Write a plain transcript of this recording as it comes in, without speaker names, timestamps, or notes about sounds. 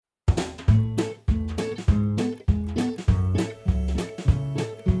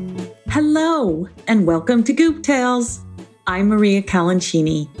Hello, and welcome to Goop Tales. I'm Maria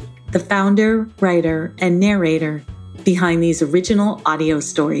Calancini, the founder, writer, and narrator behind these original audio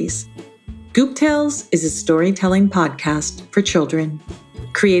stories. Goop Tales is a storytelling podcast for children,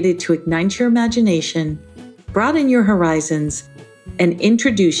 created to ignite your imagination, broaden your horizons, and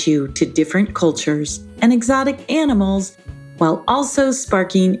introduce you to different cultures and exotic animals, while also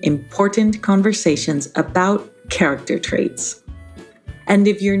sparking important conversations about character traits. And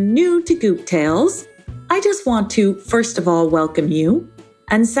if you're new to Goop Tales, I just want to, first of all, welcome you,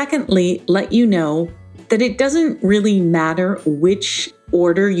 and secondly, let you know that it doesn't really matter which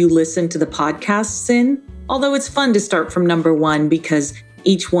order you listen to the podcasts in, although it's fun to start from number one because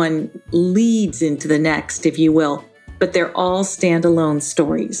each one leads into the next, if you will, but they're all standalone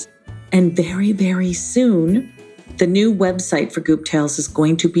stories. And very, very soon, the new website for Goop Tales is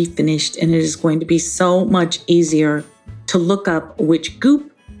going to be finished, and it is going to be so much easier to look up which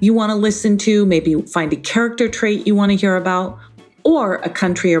goop you want to listen to, maybe find a character trait you want to hear about, or a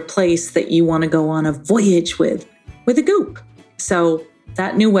country or place that you want to go on a voyage with a goop. So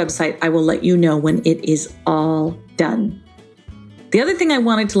that new website, I will let you know when it is all done. The other thing I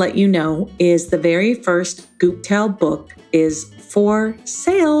wanted to let you know is the very first Goop Tale book is for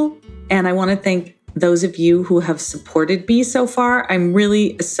sale. And I want to thank those of you who have supported me so far. I'm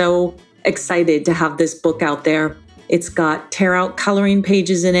really so excited to have this book out there. It's got tear-out coloring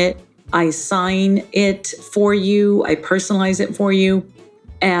pages in it. I sign it for you. I personalize it for you.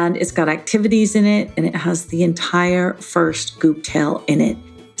 And it's got activities in it. And it has the entire first Goop Tale in it.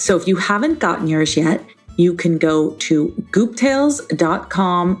 So if you haven't gotten yours yet, you can go to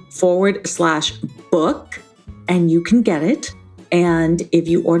gooptales.com/book and you can get it. And if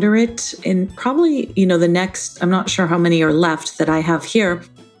you order it in probably, the next, I'm not sure how many are left that I have here,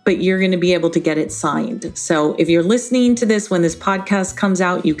 but you're going to be able to get it signed. So if you're listening to this when this podcast comes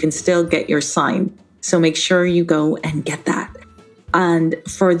out, you can still get your sign. So make sure you go and get that. And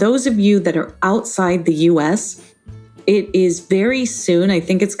for those of you that are outside the US, it is very soon, I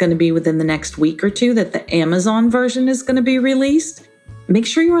think it's going to be within the next week or two, that the Amazon version is going to be released. Make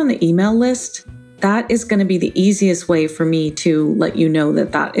sure you're on the email list. That is going to be the easiest way for me to let you know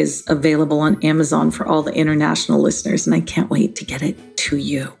that that is available on Amazon for all the international listeners, and I can't wait to get it to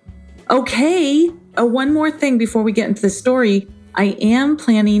you. Okay, one more thing before we get into the story. I am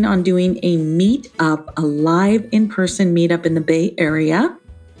planning on doing a meetup, a live in-person meetup in the Bay Area.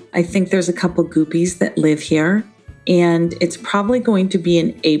 I think there's a couple goopies that live here, and it's probably going to be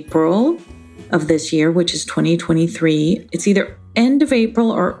in April of this year, which is 2023. It's either end of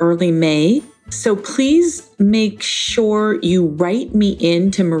April or early May. So please make sure you write me in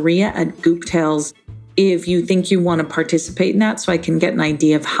to Maria@GoopTales if you think you want to participate in that, so I can get an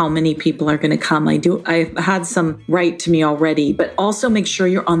idea of how many people are going to come. I've had some write to me already, but also make sure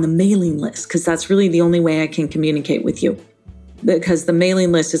you're on the mailing list, because that's really the only way I can communicate with you, because the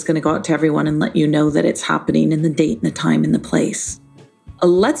mailing list is going to go out to everyone and let you know that it's happening and the date and the time and the place.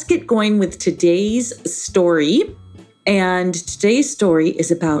 Let's get going with today's story. And today's story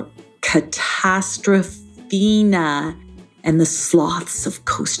is about Catastrophina and the sloths of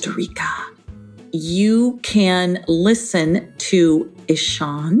Costa Rica. You can listen to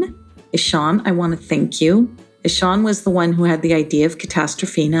Ishan. Ishan, I want to thank you. Ishan was the one who had the idea of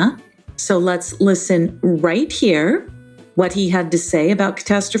Catastrophina. So let's listen right here what he had to say about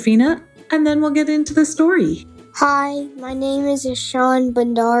Catastrophina, and then we'll get into the story. Hi, my name is Ishan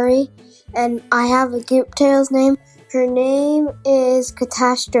Bandari, and I have a Goop Tales name. Her name is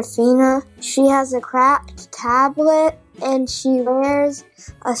Catastrophina. She has a cracked tablet, and she wears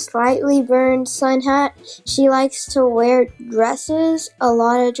a slightly burned sun hat. She likes to wear dresses, a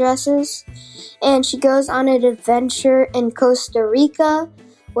lot of dresses, and she goes on an adventure in Costa Rica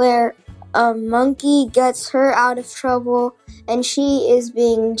where a monkey gets her out of trouble, and she is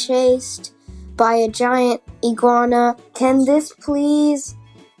being chased by a giant iguana. Can this please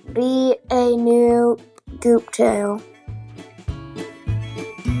be a new Goop Tale?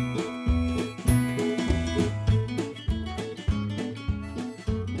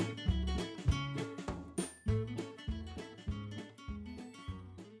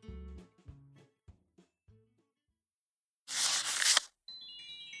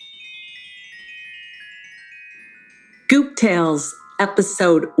 Goop Tales,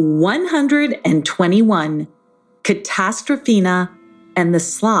 episode 121, Catastrophina and the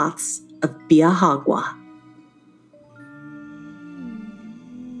Sloths of Bijagua.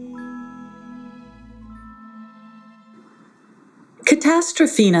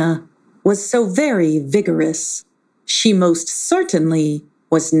 Catastrophina was so very vigorous. She most certainly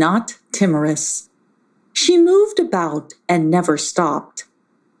was not timorous. She moved about and never stopped.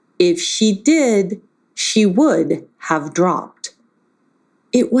 If she did, she would have dropped.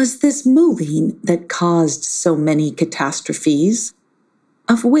 It was this moving that caused so many catastrophes,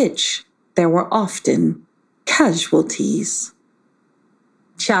 of which there were often casualties.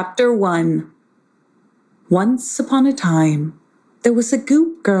 Chapter 1. Once upon a time, there was a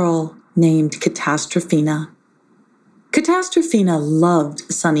goop girl named Catastrophina. Catastrophina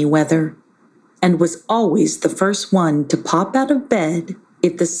loved sunny weather and was always the first one to pop out of bed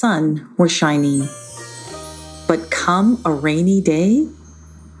if the sun were shining. But come a rainy day,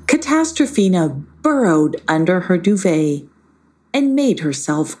 Catastrophina burrowed under her duvet and made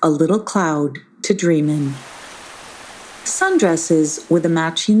herself a little cloud to dream in. Sundresses with a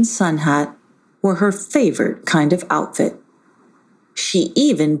matching sun hat were her favorite kind of outfit. She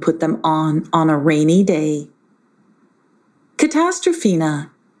even put them on a rainy day.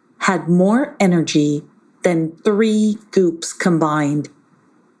 Catastrophina had more energy than 3 goops combined,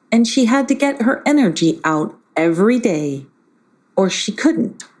 and she had to get her energy out every day, or she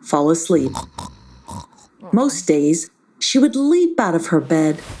couldn't fall asleep. Most days, she would leap out of her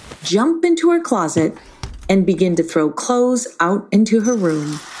bed, jump into her closet, and begin to throw clothes out into her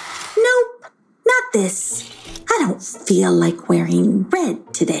room. Nope, not this. I don't feel like wearing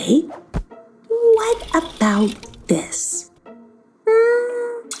red today. What about this?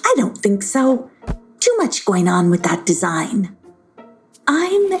 I don't think so. Too much going on with that design.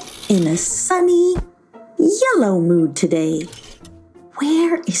 I'm in a sunny, yellow mood today.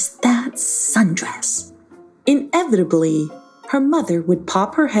 Where is that sundress? Inevitably, her mother would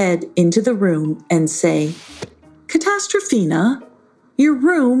pop her head into the room and say, "Catastrophina, your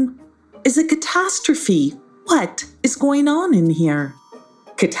room is a catastrophe. What is going on in here?"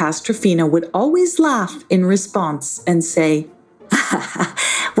 Catastrophina would always laugh in response and say,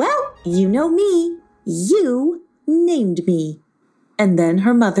 Well, you know me. You named me. And then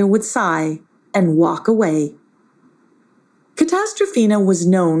her mother would sigh and walk away. Catastrophina was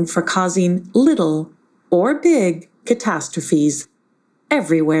known for causing little or big catastrophes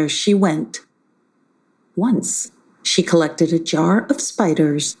everywhere she went. Once, she collected a jar of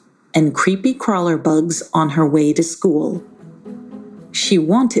spiders and creepy crawler bugs on her way to school. She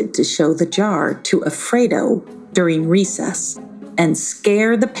wanted to show the jar to Alfredo during recess and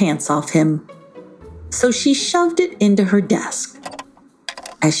scare the pants off him, so she shoved it into her desk.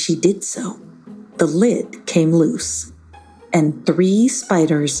 As she did so, the lid came loose, and 3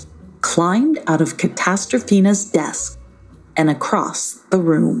 spiders climbed out of Catastrophina's desk and across the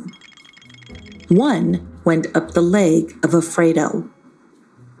room. One went up the leg of Alfredo.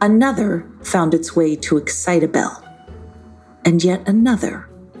 Another found its way to Excitable, and yet another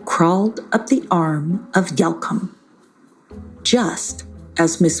crawled up the arm of Yelcom. Just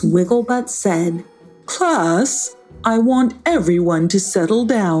as Miss Wigglebutt said, "Class, I want everyone to settle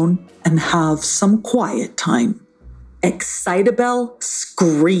down and have some quiet time," Excitable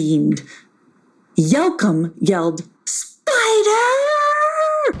screamed. Yelcom yelled, "Spider!"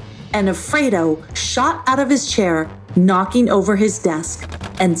 And Alfredo shot out of his chair, knocking over his desk,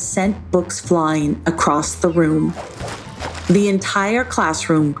 and sent books flying across the room. The entire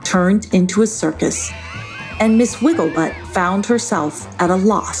classroom turned into a circus, and Miss Wigglebutt found herself at a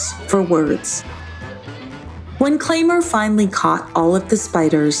loss for words. When Claimer finally caught all of the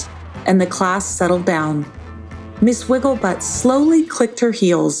spiders and the class settled down, Miss Wigglebutt slowly clicked her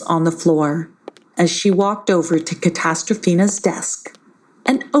heels on the floor as she walked over to Catastrophina's desk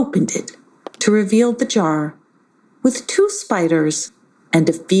and opened it to reveal the jar with 2 spiders and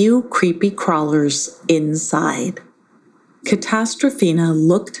a few creepy crawlers inside. Catastrophina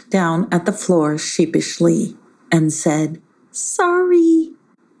looked down at the floor sheepishly and said, "Sorry."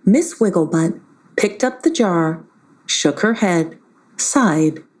 Miss Wigglebutt picked up the jar, shook her head,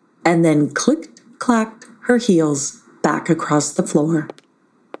 sighed, and then clicked-clacked her heels back across the floor.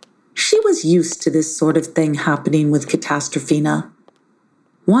 She was used to this sort of thing happening with Catastrophina.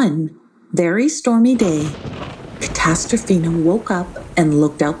 One very stormy day, Catastrophina woke up and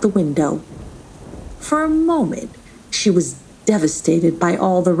looked out the window. For a moment, she was devastated by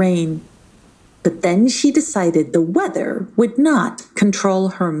all the rain. But then she decided the weather would not control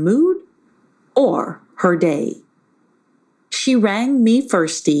her mood or her day. She rang Me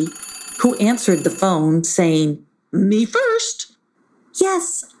Firsty, who answered the phone saying, "Me first."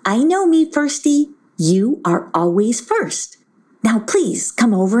 Yes, I know Me Firsty. You are always first. Now please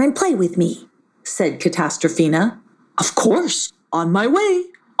come over and play with me, said Catastrophina. "Of course, on my way.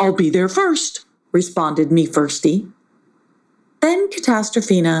 I'll be there first," responded Me Firsty. Then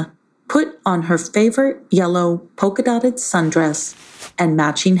Catastrophina put on her favorite yellow polka-dotted sundress and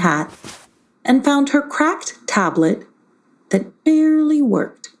matching hat and found her cracked tablet that barely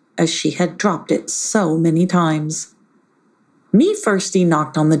worked as she had dropped it so many times. Me Firsty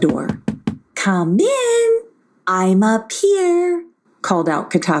knocked on the door. Come in. I'm up here, called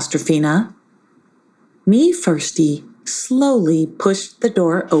out Catastrophina. Me Firsty slowly pushed the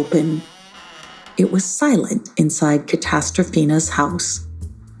door open. It was silent inside Catastrophina's house.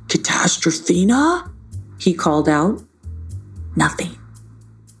 Catastrophina? He called out. Nothing.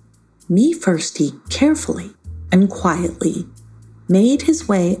 Me Firsty carefully and quietly made his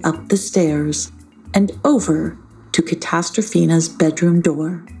way up the stairs and over to Catastrophina's bedroom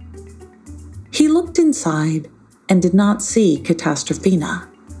door. He looked inside and did not see Catastrophina.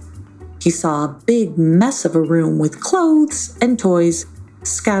 He saw a big mess of a room with clothes and toys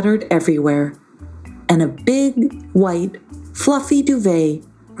scattered everywhere, and a big, white, fluffy duvet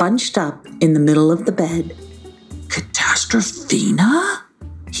bunched up in the middle of the bed. Catastrophina?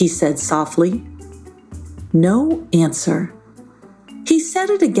 He said softly. No answer. He said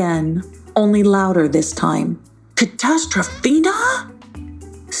it again, only louder this time. Catastrophina?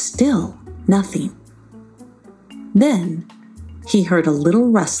 Still nothing. Then he heard a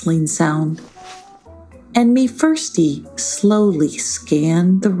little rustling sound, and Me Firsty slowly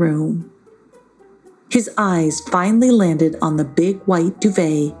scanned the room. His eyes finally landed on the big white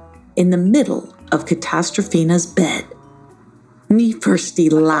duvet in the middle of Catastrophina's bed. Me Firsty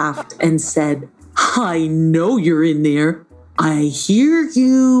laughed and said, I know you're in there. I hear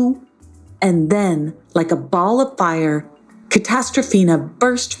you. And then, like a ball of fire, Catastrophina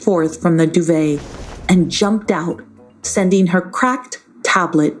burst forth from the duvet and jumped out, sending her cracked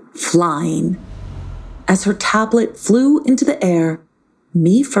tablet flying. As her tablet flew into the air,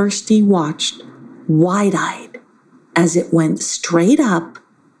 Me Firsty watched, wide-eyed, as it went straight up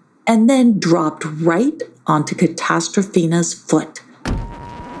and then dropped right onto Catastrophina's foot.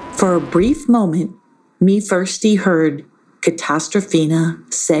 For a brief moment, Me Firsty heard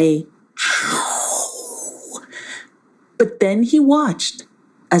Catastrophina say, but then he watched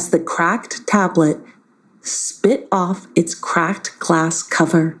as the cracked tablet spit off its cracked glass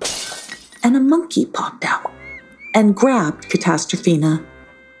cover, and a monkey popped out and grabbed Catastrophina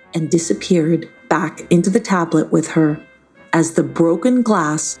and disappeared back into the tablet with her as the broken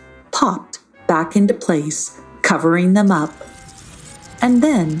glass popped back into place, covering them up. And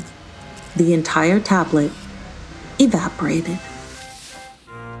then the entire tablet evaporated.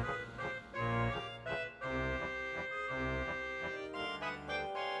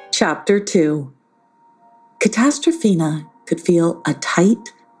 Chapter 2. Catastrophina could feel a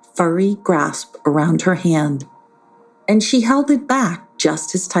tight, furry grasp around her hand, and she held it back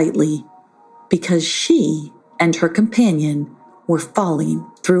just as tightly because she and her companion were falling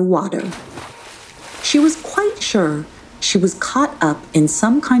through water. She was quite sure she was caught up in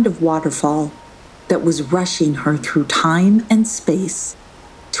some kind of waterfall that was rushing her through time and space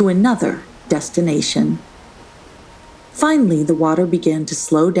to another destination. Finally, the water began to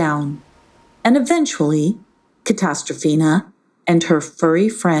slow down, and eventually, Catastrophina and her furry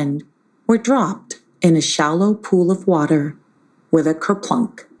friend were dropped in a shallow pool of water with a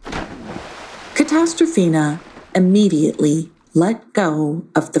kerplunk. Catastrophina immediately let go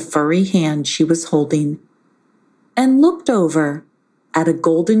of the furry hand she was holding and looked over at a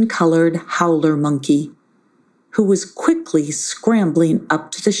golden-colored howler monkey who was quickly scrambling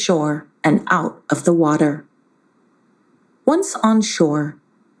up to the shore and out of the water. Once on shore,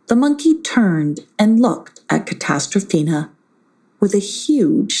 the monkey turned and looked at Catastrophina with a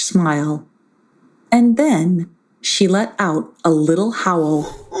huge smile, and then she let out a little howl,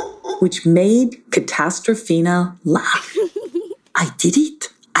 which made Catastrophina laugh. I did it.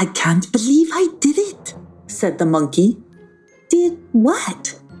 I can't believe I did it, said the monkey. Did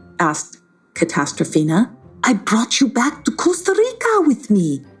what? Asked Catastrophina. I brought you back to Costa Rica with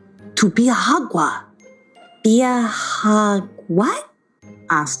me, to Bijagua. What?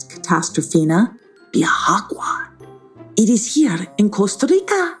 Asked Catastrophina. Bijagua. It is here in Costa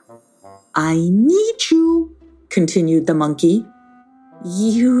Rica. I need you, continued the monkey.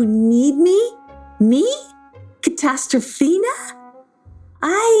 You need me? Me? Catastrophina?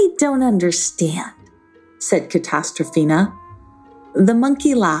 I don't understand, said Catastrophina. The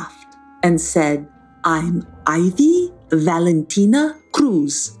monkey laughed and said, I'm Ivy Valentina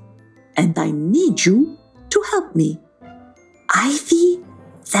Cruz, and I need you to help me. Ivy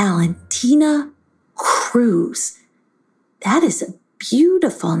Valentina Cruz. That is a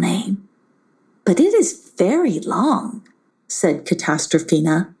beautiful name, but it is very long, said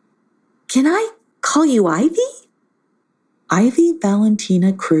Catastrophina. Can I call you Ivy? Ivy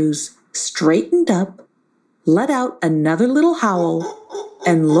Valentina Cruz straightened up, let out another little howl,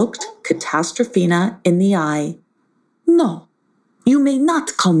 and looked Catastrophina in the eye. No, You may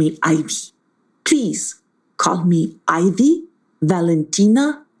not call me Ivy. Please call me Ivy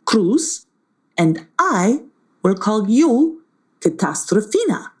Valentina Cruz, and I will call you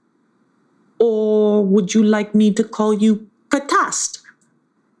Catastrophina. Or would you like me to call you Catast?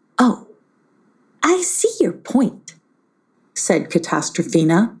 Oh, I see your point, said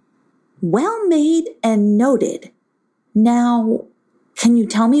Catastrophina. Well made and noted. Now, can you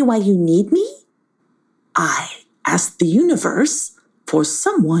tell me why you need me? I asked the universe for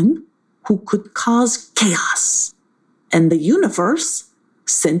someone who could cause chaos, and the universe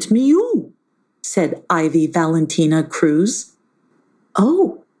sent me you, said Ivy Valentina Cruz.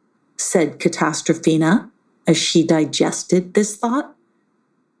 Oh, said Catastrophina as she digested this thought.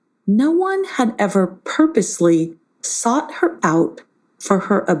 No one had ever purposely sought her out for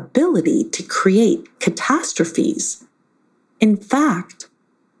her ability to create catastrophes. In fact,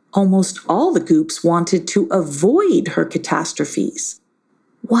 almost all the Goops wanted to avoid her catastrophes.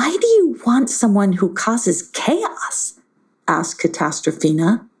 Why do you want someone who causes chaos? Asked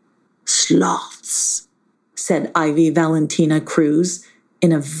Catastrophina. Sloths, said Ivy Valentina Cruz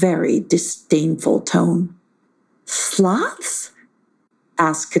in a very disdainful tone. Sloths?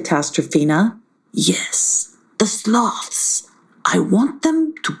 Asked Catastrophina. Yes, the sloths. I want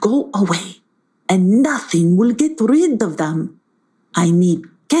them to go away, and nothing will get rid of them. I need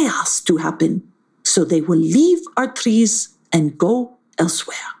chaos to happen, so they will leave our trees and go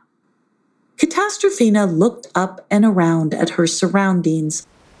elsewhere. Catastrophina looked up and around at her surroundings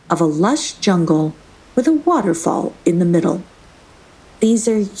of a lush jungle with a waterfall in the middle. These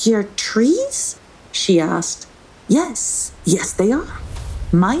are your trees? She asked. Yes, they are.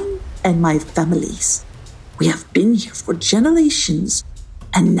 Mine and my family's. We have been here for generations,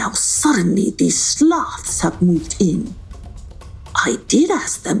 and now suddenly these sloths have moved in. I did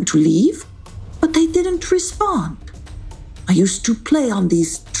ask them to leave, but they didn't respond. I used to play on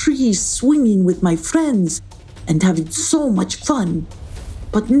these trees swinging with my friends and having so much fun,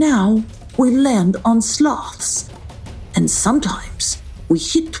 but now we land on sloths, and sometimes we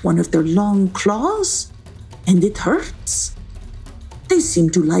hit one of their long claws, and it hurts. They seem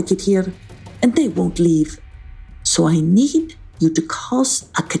to like it here, and they won't leave. So I need you to cause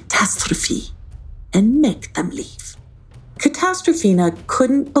a catastrophe and make them leave. Catastrophina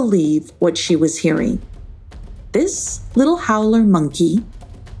couldn't believe what she was hearing. This little howler monkey,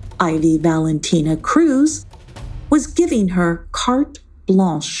 Ivy Valentina Cruz, was giving her carte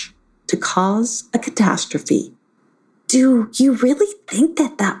blanche to cause a catastrophe. Do you really think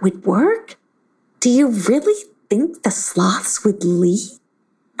that would work? Do you really think the sloths would leave?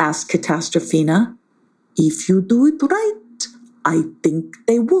 Asked Catastrophina. If you do it right, I think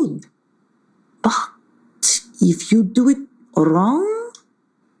they would. But if you do it wrong,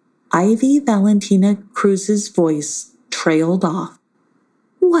 Ivy Valentina Cruz's voice trailed off.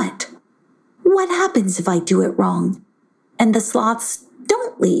 What? What happens if I do it wrong and the sloths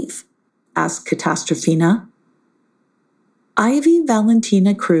don't leave? Asked Catastrophina. Ivy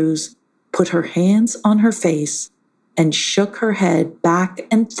Valentina Cruz put her hands on her face and shook her head back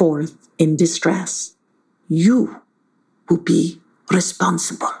and forth in distress. You will be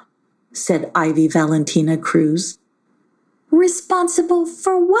responsible, said Ivy Valentina Cruz. Responsible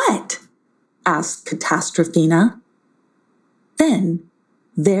for what? Asked Catastrophina. Then,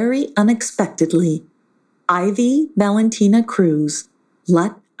 very unexpectedly, Ivy Valentina Cruz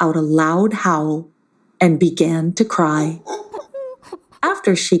let out a loud howl and began to cry.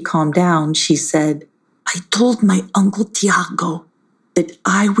 After she calmed down, she said, I told my Uncle Tiago that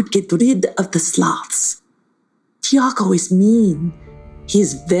I would get rid of the sloths. Tiago is mean. He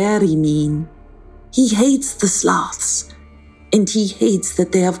is very mean. He hates the sloths, and he hates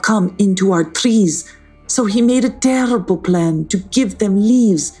that they have come into our trees, so he made a terrible plan to give them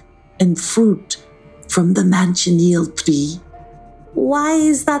leaves and fruit from the manchineel tree. Why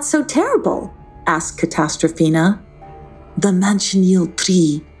is that so terrible? Asked Catastrophina. The manchineel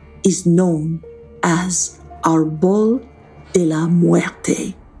tree is known as Arbol de la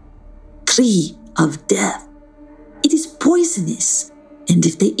Muerte, tree of death. It is poisonous, and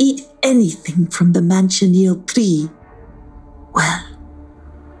if they eat anything from the manchineel tree, well,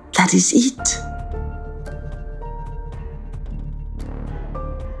 that is it.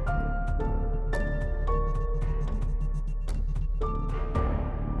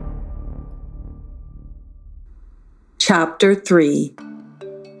 Chapter 3.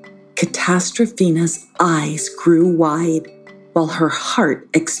 Catastrophina's eyes grew wide while her heart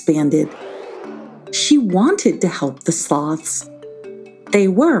expanded. She wanted to help the sloths. They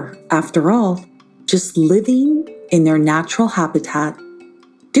were, after all, just living in their natural habitat,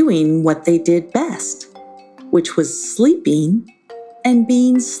 doing what they did best, which was sleeping and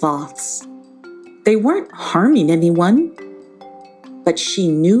being sloths. They weren't harming anyone, but she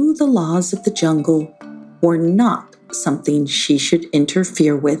knew the laws of the jungle were not something she should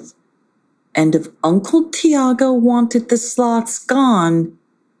interfere with. And if Uncle Tiago wanted the sloths gone,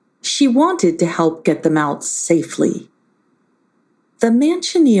 she wanted to help get them out safely. The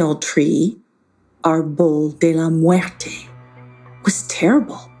manchineel tree, Arbol de la Muerte, was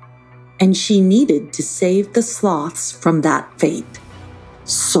terrible, and she needed to save the sloths from that fate.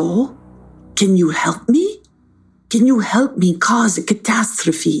 So, can you help me? Can you help me cause a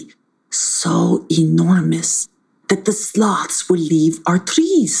catastrophe so enormous that the sloths will leave our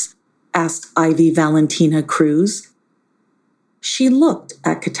trees? Asked Ivy Valentina Cruz. She looked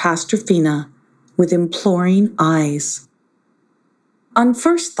at Catastrophina with imploring eyes. On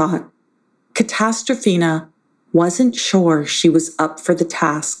first thought, Catastrophina wasn't sure she was up for the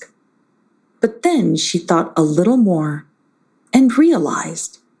task. But then she thought a little more and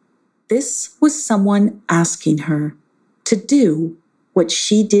realized this was someone asking her to do what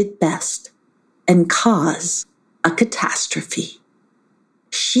she did best and cause a catastrophe.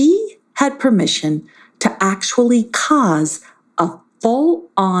 She had permission to actually cause a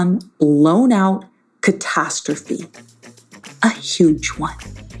full-on, blown-out catastrophe. A huge one.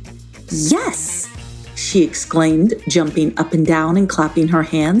 Yes, She exclaimed, jumping up and down and clapping her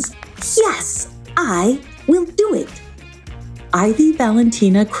hands. yes, I will do it. Ivy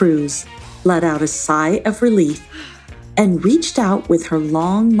Valentina Cruz let out a sigh of relief and reached out with her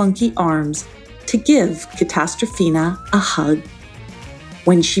long monkey arms to give Catastrophina a hug.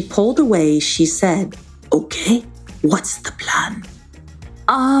 When she pulled away, she said, Okay, what's the plan?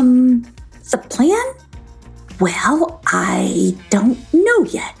 The plan? Well, I don't know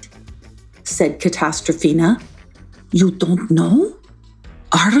yet, said Catastrophina. You don't know?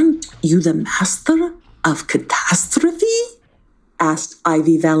 Aren't you the master of catastrophe? Asked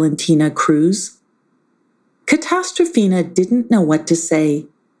Ivy Valentina Cruz. Catastrophina didn't know what to say.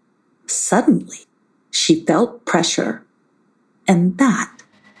 Suddenly, she felt pressure, and that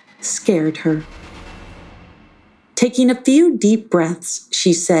scared her. Taking a few deep breaths,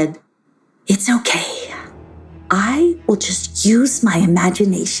 she said, It's okay. I will just use my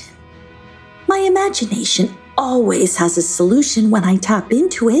imagination. My imagination always has a solution when I tap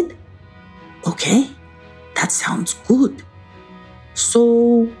into it. Okay, that sounds good.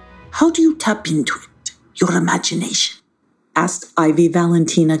 So, how do you tap into it, your imagination? Asked Ivy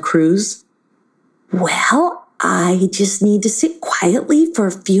Valentina Cruz. Well, I just need to sit quietly for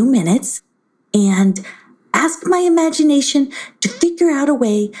a few minutes and ask my imagination to figure out a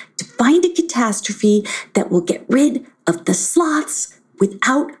way to find a catastrophe that will get rid of the sloths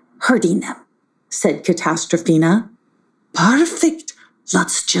without hurting them, said Catastrophina. Perfect.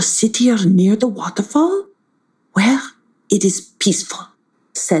 Let's just sit here near the waterfall where it is peaceful,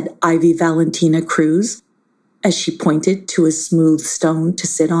 said Ivy Valentina Cruz as she pointed to a smooth stone to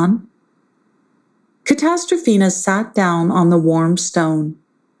sit on. Catastrophina sat down on the warm stone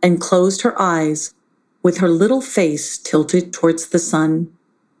and closed her eyes with her little face tilted towards the sun.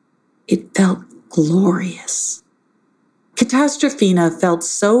 It felt glorious. Catastrophina felt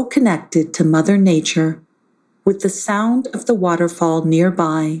so connected to Mother Nature with the sound of the waterfall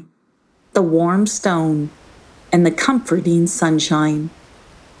nearby, the warm stone, and the comforting sunshine.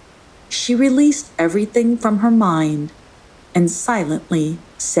 She released everything from her mind and silently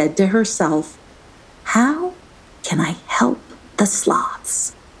said to herself, How can I help the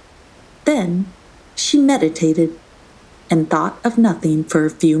sloths? Then she meditated and thought of nothing for a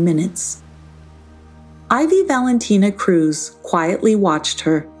few minutes. Ivy Valentina Cruz quietly watched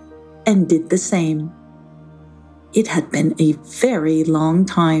her and did the same. It had been a very long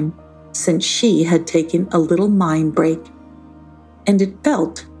time since she had taken a little mind break, and it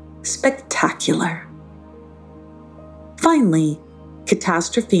felt spectacular. Finally,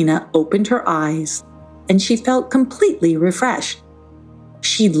 Catastrophina opened her eyes, and she felt completely refreshed.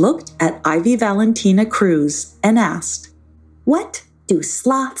 She looked at Ivy Valentina Cruz and asked, What do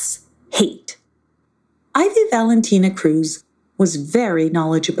sloths hate? Ivy Valentina Cruz was very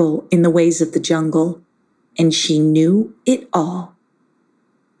knowledgeable in the ways of the jungle, and she knew it all.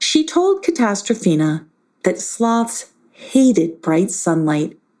 She told Catastrophina that sloths hated bright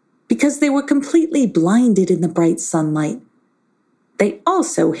sunlight because they were completely blinded in the bright sunlight. They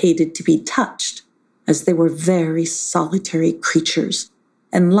also hated to be touched, as they were very solitary creatures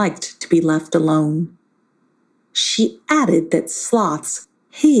and liked to be left alone. She added that sloths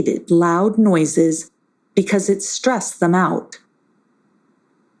hated loud noises because it stressed them out.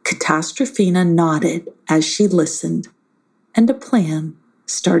 Catastrophina nodded as she listened, and a plan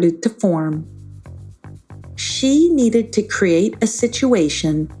started to form. She needed to create a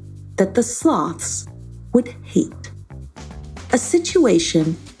situation that the sloths would hate. A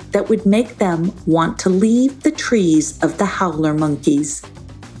situation that would make them want to leave the trees of the howler monkeys.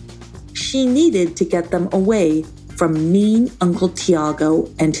 She needed to get them away from mean Uncle Tiago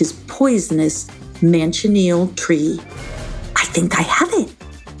and his poisonous manchineel tree. I think I have it.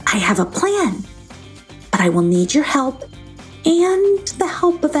 I have a plan. But I will need your help and the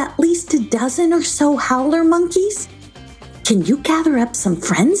help of at least a dozen or so howler monkeys. Can you gather up some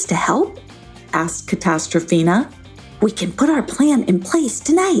friends to help? Asked Catastrophina. We can put our plan in place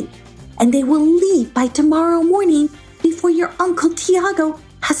tonight, and they will leave by tomorrow morning before your Uncle Tiago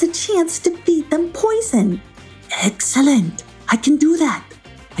has a chance to feed them poison. Excellent. I can do that.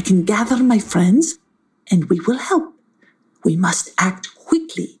 I can gather my friends, and we will help. We must act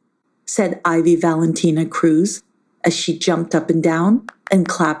quickly, said Ivy Valentina Cruz as she jumped up and down and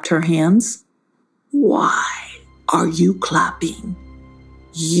clapped her hands. Why are you clapping?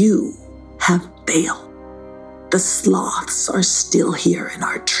 You have failed. The sloths are still here in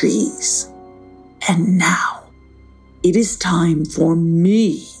our trees. And now it is time for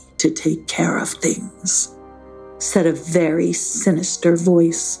me to take care of things, said a very sinister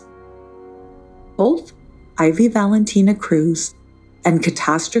voice. Both Ivy Valentina Cruz and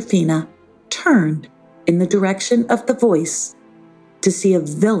Catastrophina turned in the direction of the voice to see a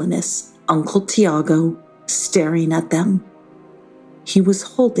villainous Uncle Tiago staring at them. He was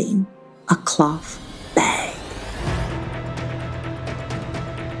holding a cloth bag.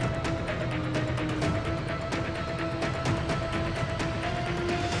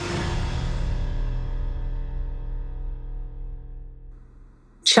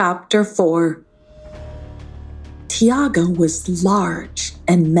 Chapter 4. Tiago was large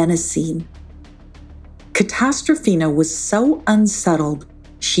and menacing. Catastrophina was so unsettled,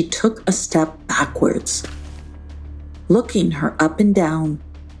 she took a step backwards. Looking her up and down,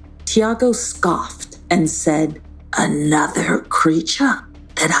 Tiago scoffed and said, "Another creature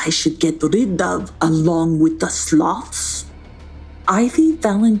that I should get rid of along with the sloths?" Ivy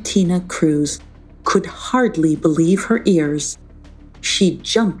Valentina Cruz could hardly believe her ears. She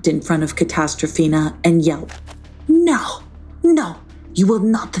jumped in front of Catastrophina and yelled, No, you will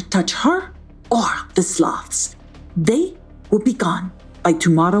not touch her or the sloths. They will be gone by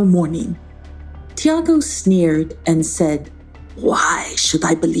tomorrow morning. Tiago sneered and said, Why should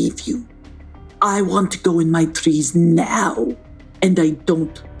I believe you? I want to go in my trees now, and I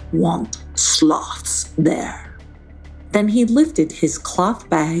don't want sloths there. Then he lifted his cloth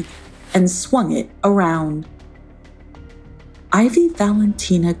bag and swung it around. Ivy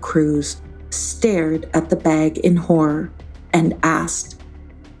Valentina Cruz stared at the bag in horror and asked,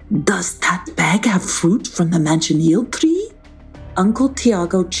 Does that bag have fruit from the manchineel tree? Uncle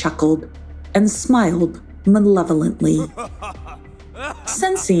Tiago chuckled and smiled malevolently.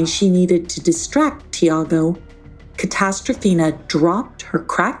 Sensing she needed to distract Tiago, Catastrophina dropped her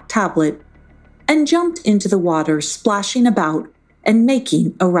cracked tablet and jumped into the water, splashing about and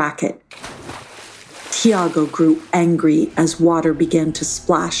making a racket. Tiago grew angry as water began to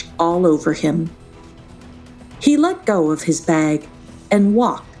splash all over him. He let go of his bag and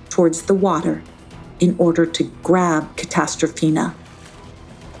walked towards the water in order to grab Catastrophina.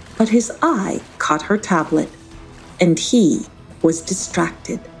 But his eye caught her tablet, and he was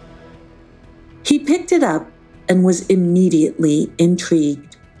distracted. He picked it up and was immediately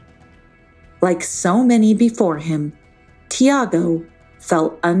intrigued. Like so many before him, Tiago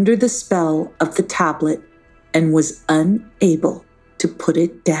fell under the spell of the tablet and was unable to put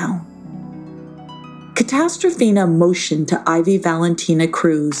it down. Catastrophina motioned to Ivy Valentina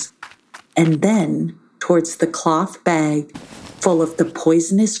Cruz and then towards the cloth bag full of the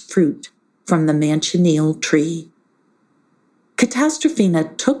poisonous fruit from the manchineel tree.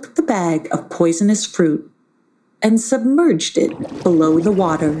 Catastrophina took the bag of poisonous fruit and submerged it below the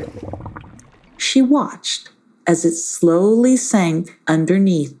water. She watched as it slowly sank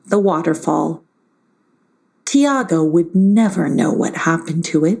underneath the waterfall. Tiago would never know what happened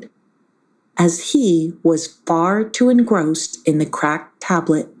to it, as he was far too engrossed in the cracked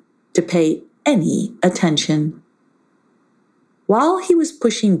tablet to pay any attention. While he was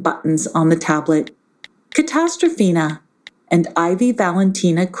pushing buttons on the tablet, Catastrophina and Ivy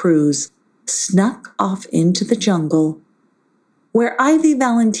Valentina Cruz snuck off into the jungle, where Ivy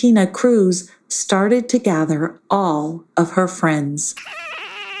Valentina Cruz started to gather all of her friends.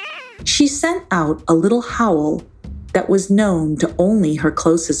 She sent out a little howl that was known to only her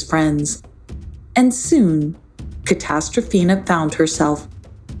closest friends, and soon Catastrophina found herself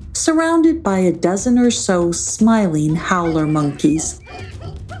surrounded by a dozen or so smiling howler monkeys,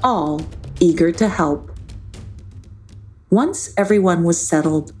 all eager to help. Once everyone was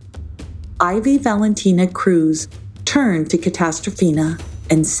settled, Ivy Valentina Cruz turned to Catastrophina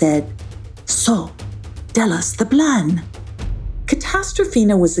and said, "So, tell us the plan."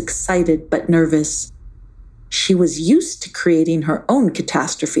 Catastrophina was excited but nervous. She was used to creating her own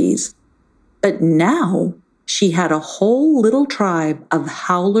catastrophes, but now she had a whole little tribe of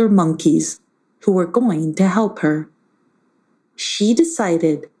howler monkeys who were going to help her. She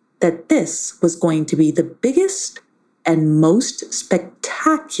decided that this was going to be the biggest and most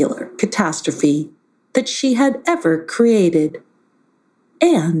spectacular catastrophe that she had ever created.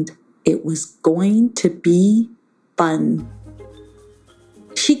 And it was going to be fun.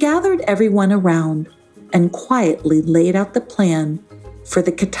 She gathered everyone around and quietly laid out the plan for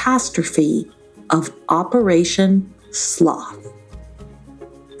the catastrophe of Operation Sloth.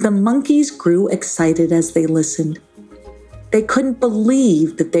 The monkeys grew excited as they listened. They couldn't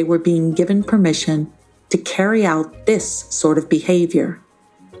believe that they were being given permission to carry out this sort of behavior.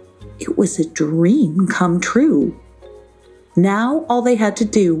 It was a dream come true. Now all they had to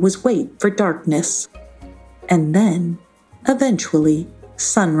do was wait for darkness, and then, eventually,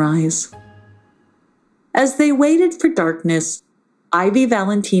 sunrise. As they waited for darkness, Ivy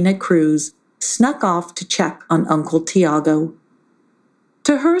Valentina Cruz snuck off to check on Uncle Tiago.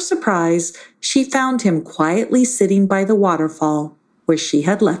 To her surprise, she found him quietly sitting by the waterfall where she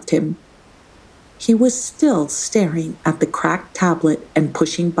had left him. He was still staring at the cracked tablet and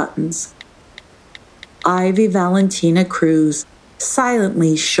pushing buttons. Ivy Valentina Cruz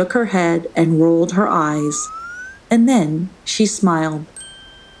silently shook her head and rolled her eyes, and then she smiled.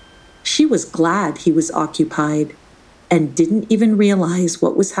 She was glad he was occupied and didn't even realize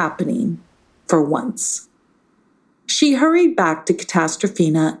what was happening for once. She hurried back to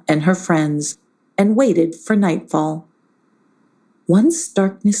Catastrophina and her friends and waited for nightfall. Once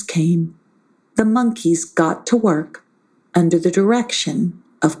darkness came, the monkeys got to work under the direction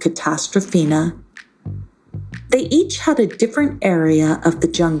of Catastrophina. They each had a different area of the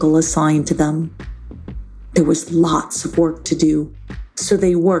jungle assigned to them. There was lots of work to do, so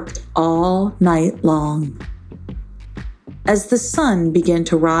they worked all night long. As the sun began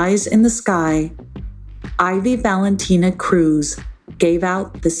to rise in the sky, Ivy Valentina Cruz gave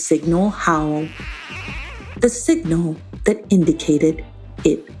out the signal howl, the signal that indicated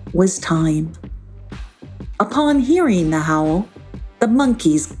it was time. Upon hearing the howl, the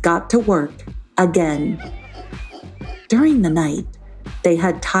monkeys got to work again. During the night, they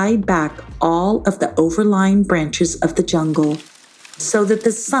had tied back all of the overlying branches of the jungle so that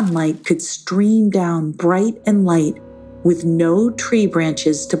the sunlight could stream down bright and light with no tree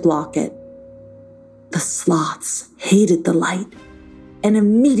branches to block it. The sloths hated the light and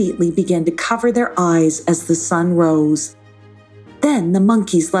immediately began to cover their eyes as the sun rose. Then the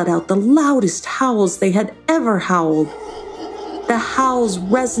monkeys let out the loudest howls they had ever howled. The howls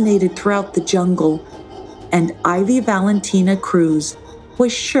resonated throughout the jungle, and Ivy Valentina Cruz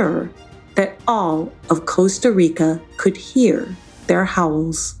was sure that all of Costa Rica could hear their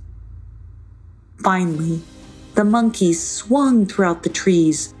howls. Finally, the monkeys swung throughout the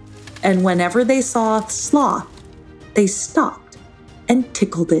trees, and whenever they saw a sloth, they stopped and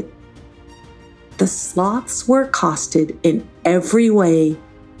tickled it. The sloths were accosted in every way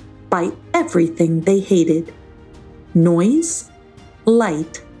by everything they hated: noise,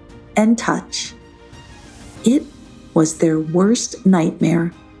 light, and touch. It was their worst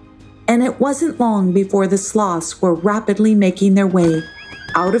nightmare, and it wasn't long before the sloths were rapidly making their way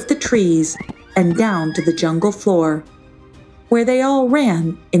out of the trees and down to the jungle floor, where they all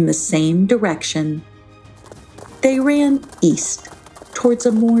ran in the same direction. They ran east towards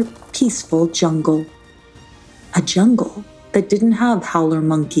a more peaceful jungle, a jungle that didn't have howler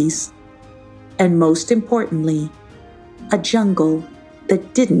monkeys, and most importantly, a jungle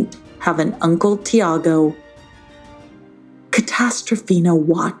that didn't have an Uncle Tiago. Catastrophina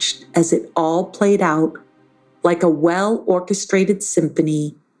watched as it all played out like a well-orchestrated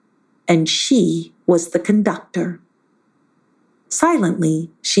symphony, and she was the conductor.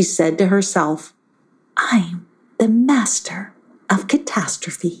 Silently, she said to herself, "I'm the master of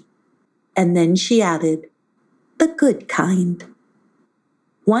catastrophe." And then she added, "The good kind."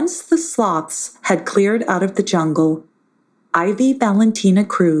 Once the sloths had cleared out of the jungle, Ivy Valentina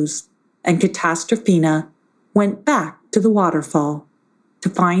Cruz and Catastrophina went back to the waterfall to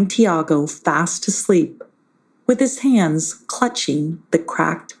find Tiago fast asleep, with his hands clutching the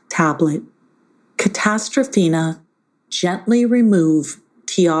cracked tablet. Catastrophina gently removed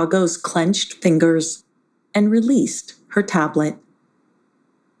Tiago's clenched fingers and released her tablet.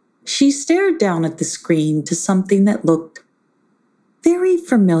 She stared down at the screen to something that looked very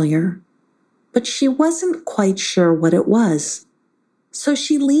familiar. but she wasn't quite sure what it was. So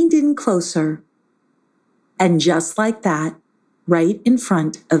she leaned in closer. And just like that, right in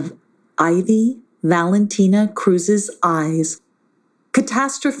front of Ivy Valentina Cruz's eyes,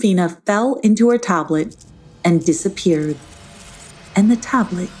 Catastrophina fell into her tablet and disappeared. And the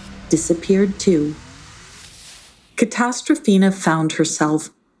tablet disappeared too. Catastrophina found herself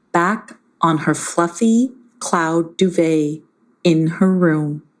back on her fluffy cloud duvet in her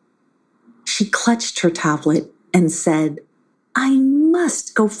room. She clutched her tablet and said, "I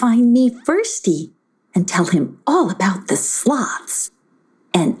must go find me Firsty and tell him all about the sloths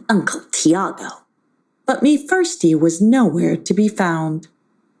and Uncle Tiago." But me Firsty was nowhere to be found.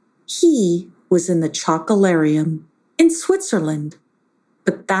 He was in the Chocolarium in Switzerland.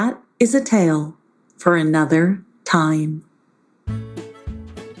 But that is a tale for another time.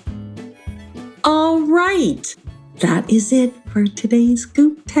 All right, that is it for today's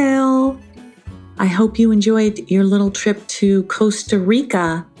Goop Tale. I hope you enjoyed your little trip to Costa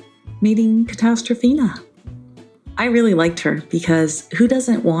Rica meeting Catastrophina. I really liked her because who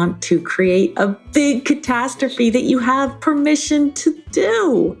doesn't want to create a big catastrophe that you have permission to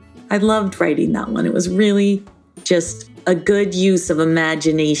do? I loved writing that one. It was really just a good use of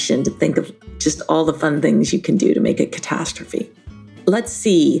imagination to think of just all the fun things you can do to make a catastrophe. Let's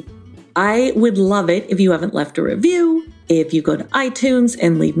see. I would love it if you haven't left a review. If you go to iTunes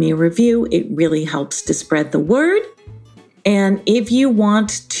and leave me a review, it really helps to spread the word. And if you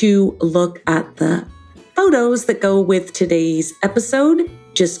want to look at the photos that go with today's episode,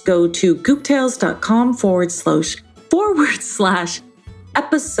 just go to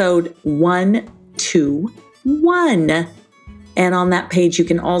gooptales.com/episode 121. And on that page, you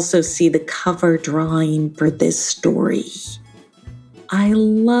can also see the cover drawing for this story. I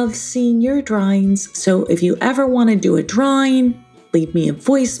love seeing your drawings, so if you ever want to do a drawing, leave me a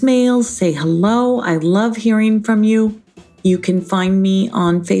voicemail, say hello. I love hearing from you. You can find me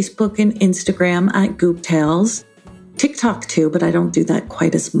on Facebook and Instagram at Goop Tales, TikTok too, but I don't do that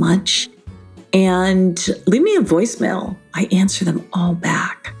quite as much. And leave me a voicemail. I answer them all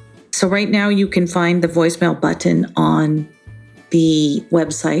back. So right now you can find the voicemail button on the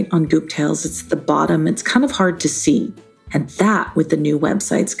website on Goop Tales. It's at the bottom. It's kind of hard to see. And that with the new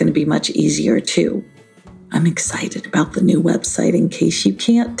website is going to be much easier too. I'm excited about the new website in case you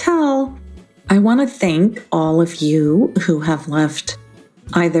can't tell. I want to thank all of you who have left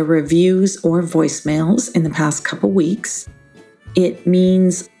either reviews or voicemails in the past couple weeks. It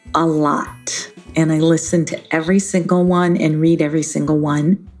means a lot. And I listen to every single one and read every single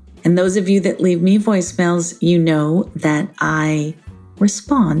one. And those of you that leave me voicemails, you know that I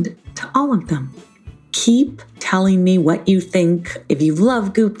respond to all of them. Keep telling me what you think, if you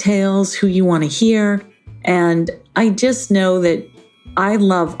love Goop Tales, who you want to hear. And I just know that I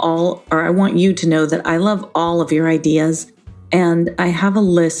want you to know that I love all of your ideas. And I have a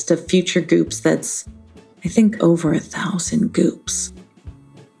list of future goops that's, I think, over 1,000 goops.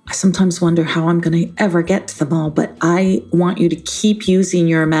 I sometimes wonder how I'm going to ever get to them all, but I want you to keep using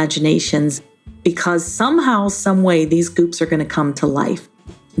your imaginations because somehow, some way, these goops are going to come to life.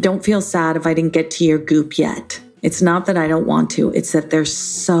 Don't feel sad if I didn't get to your goop yet. It's not that I don't want to, it's that there's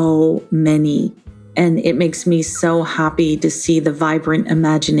so many. And it makes me so happy to see the vibrant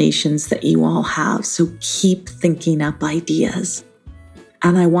imaginations that you all have. So keep thinking up ideas.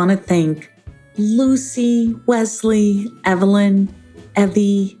 And I want to thank Lucy, Wesley, Evelyn,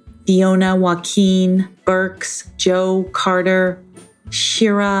 Evie, Fiona, Joaquin, Burks, Joe, Carter,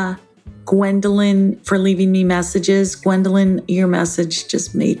 Shira, Gwendolyn for leaving me messages. Gwendolyn, your message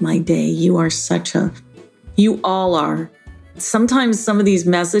just made my day. You all are. Sometimes some of these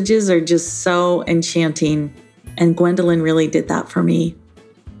messages are just so enchanting, and Gwendolyn really did that for me.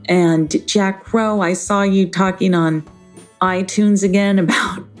 And Jack Rowe, I saw you talking on iTunes again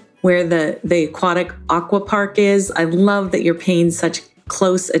about where the aquatic aqua park is. I love that you're paying such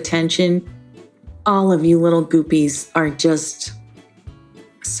close attention. All of you little goopies are just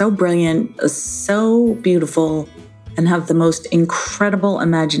so brilliant, so beautiful, and have the most incredible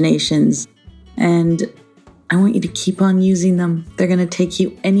imaginations. And I want you to keep on using them. They're going to take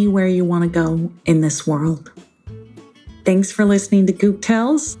you anywhere you want to go in this world. Thanks for listening to Goop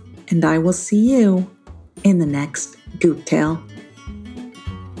Tales, and I will see you in the next Goop Tale.